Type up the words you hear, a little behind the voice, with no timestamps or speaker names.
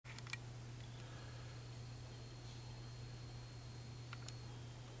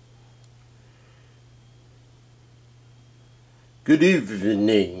Good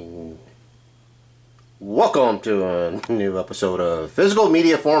evening. Welcome to a new episode of Physical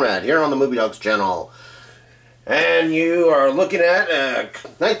Media Format here on the Movie Dawgs channel. And you are looking at a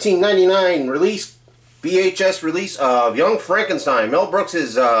 1999 VHS release of Young Frankenstein, Mel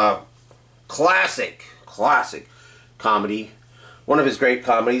Brooks' classic comedy. One of his great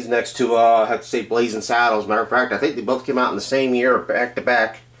comedies, next to, I have to say, Blazing Saddles. Matter of fact, I think they both came out in the same year, back to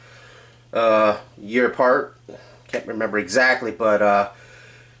back, year apart. Can't remember exactly, but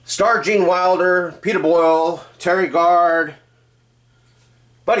starred Gene Wilder, Peter Boyle, Terry Gard,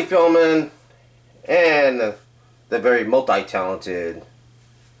 Buddy Fillman, and the very multi-talented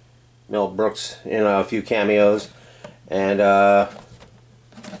Mel Brooks in a few cameos. And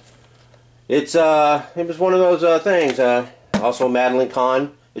it was one of those things. Also Madeline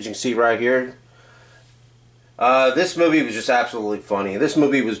Kahn, as you can see right here. This movie was just absolutely funny. This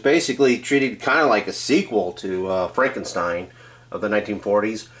movie was basically treated kind of like a sequel to Frankenstein of the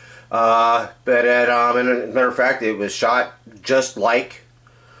 1940s. But as a matter of fact, it was shot just like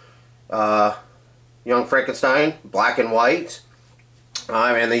Young Frankenstein, black and white.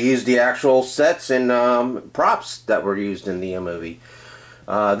 And they used the actual sets and props that were used in the movie.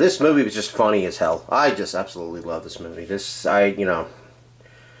 This movie was just funny as hell. I just absolutely love this movie.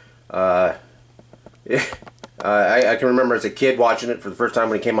 I can remember as a kid watching it for the first time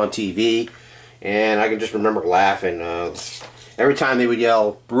when it came on TV, and I can just remember laughing. Every time they would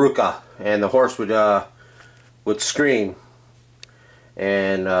yell "Bruca" and the horse would scream,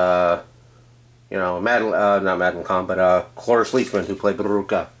 and not Madeline Kahn, but Cloris Leachman, who played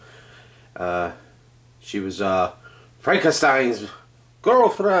Bruca. She was Frankenstein's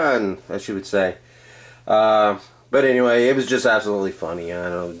girlfriend, as she would say. But anyway, it was just absolutely funny. I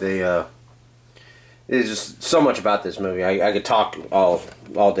know there's just so much about this movie. I could talk all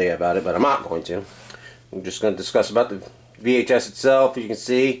day about it, but I'm not going to. I'm just going to discuss about the VHS itself. As you can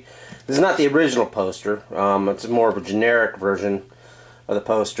see, this is not the original poster. It's more of a generic version of the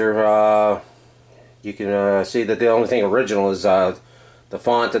poster. You can see that the only thing original is the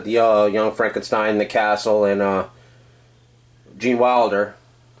font of the Young Frankenstein, the castle, and Gene Wilder.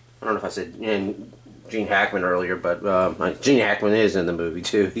 I don't know if I said Gene Hackman earlier, but Gene Hackman is in the movie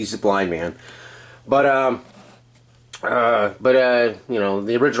too. He's the blind man. But you know,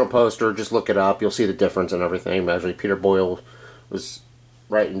 the original poster, just look it up. You'll see the difference and everything. Actually, Peter Boyle was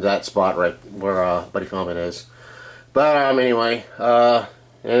right in that spot, right where Buddy Fillman is. But anyway, and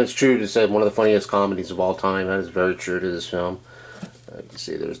it's true to say one of the funniest comedies of all time. That is very true to this film. You can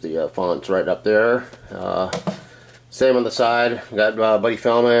see there's the fonts right up there. Same on the side. Got Buddy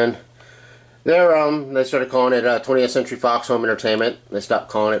Fillman. They started calling it 20th Century Fox Home Entertainment. They stopped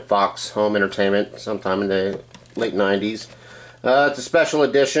calling it Fox Home Entertainment sometime in the late 90s. It's a special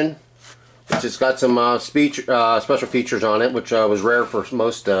edition, which has got some special features on it, which was rare for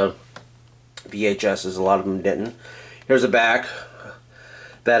most VHSs. A lot of them didn't. Here's the back.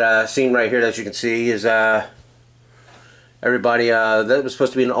 That scene right here that you can see is everybody. That was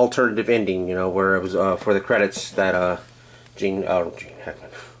supposed to be an alternative ending, you know, where it was for the credits that Gene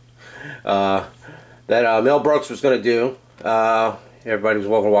Hackman. That Mel Brooks was going to do. Everybody was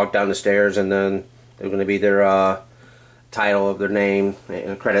going to walk down the stairs, and then they were going to be their title of their name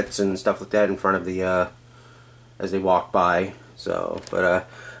and credits and stuff like that in front of the as they walk by. So, but I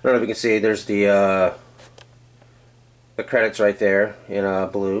don't know if you can see. There's the credits right there in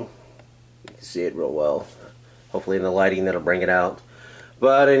blue. You can see it real well. Hopefully, in the lighting that'll bring it out.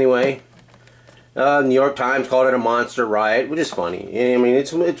 But anyway. New York Times called it a monster riot, which is funny. I mean,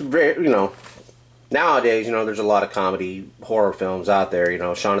 it's very, you know, nowadays, you know, there's a lot of comedy horror films out there. You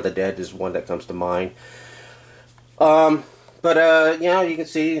know, Shaun of the Dead is one that comes to mind. You know, you can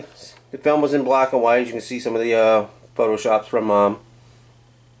see the film was in black and white. You can see some of the photoshops from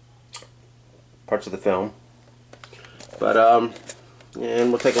parts of the film. But and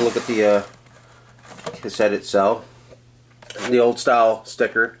we'll take a look at the cassette itself. The old style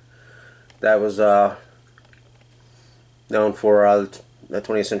sticker that was known for the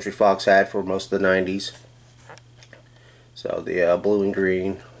 20th Century Fox had for most of the 90s. So the blue and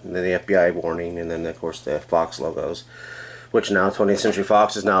green, and then the FBI warning, and then of course the Fox logos, which now 20th Century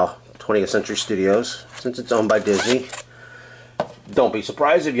Fox is now 20th Century Studios, since it's owned by Disney. Don't be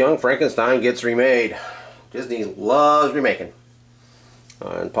surprised if Young Frankenstein gets remade. Disney loves remaking.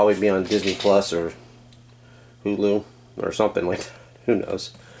 And probably be on Disney Plus or Hulu or something like that. Who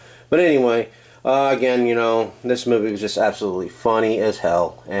knows? But anyway, again, you know, this movie was just absolutely funny as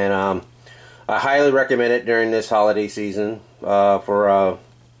hell. And I highly recommend it during this holiday season well,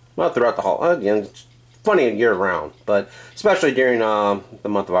 throughout the whole, again, it's funny year round, but especially during the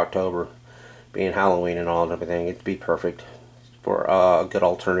month of October, being Halloween and all and everything, it'd be perfect. for a good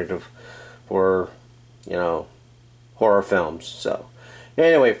alternative for, you know, horror films. So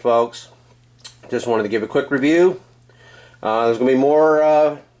anyway, folks, just wanted to give a quick review. There's going to be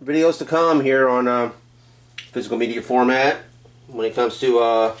more videos to come here on physical media format when it comes to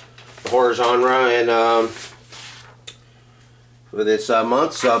the horror genre and for this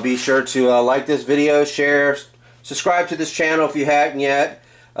month. So be sure to like this video, share, subscribe to this channel if you hadn't yet.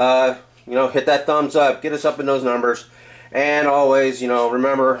 You know, hit that thumbs up, get us up in those numbers, and always, you know,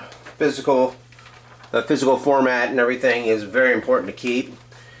 remember the physical format and everything is very important to keep.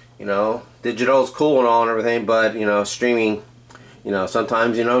 You know, digital is cool and all and everything, but you know, streaming, you know,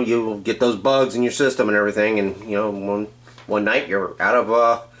 sometimes, you know, you will get those bugs in your system and everything, and you know, one night you're out of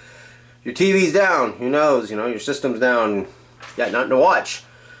your TV's down, who knows, you know, your system's down, you got nothing to watch.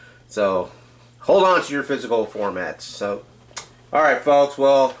 So hold on to your physical formats. So alright, folks,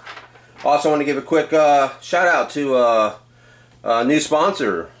 well, also want to give a quick shout out to a new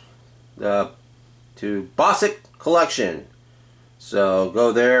sponsor, to Bossick Collection. So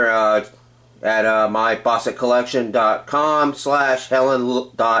go there at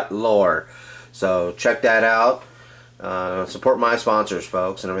mybossickcollection.com/helen.lore. So check that out. Support my sponsors,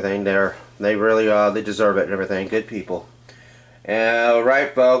 folks, and everything. They really they deserve it and everything. Good people. All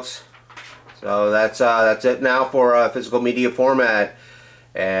right, folks. So that's it now for physical media format.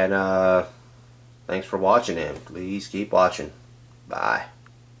 And thanks for watching it. Please keep watching. Bye.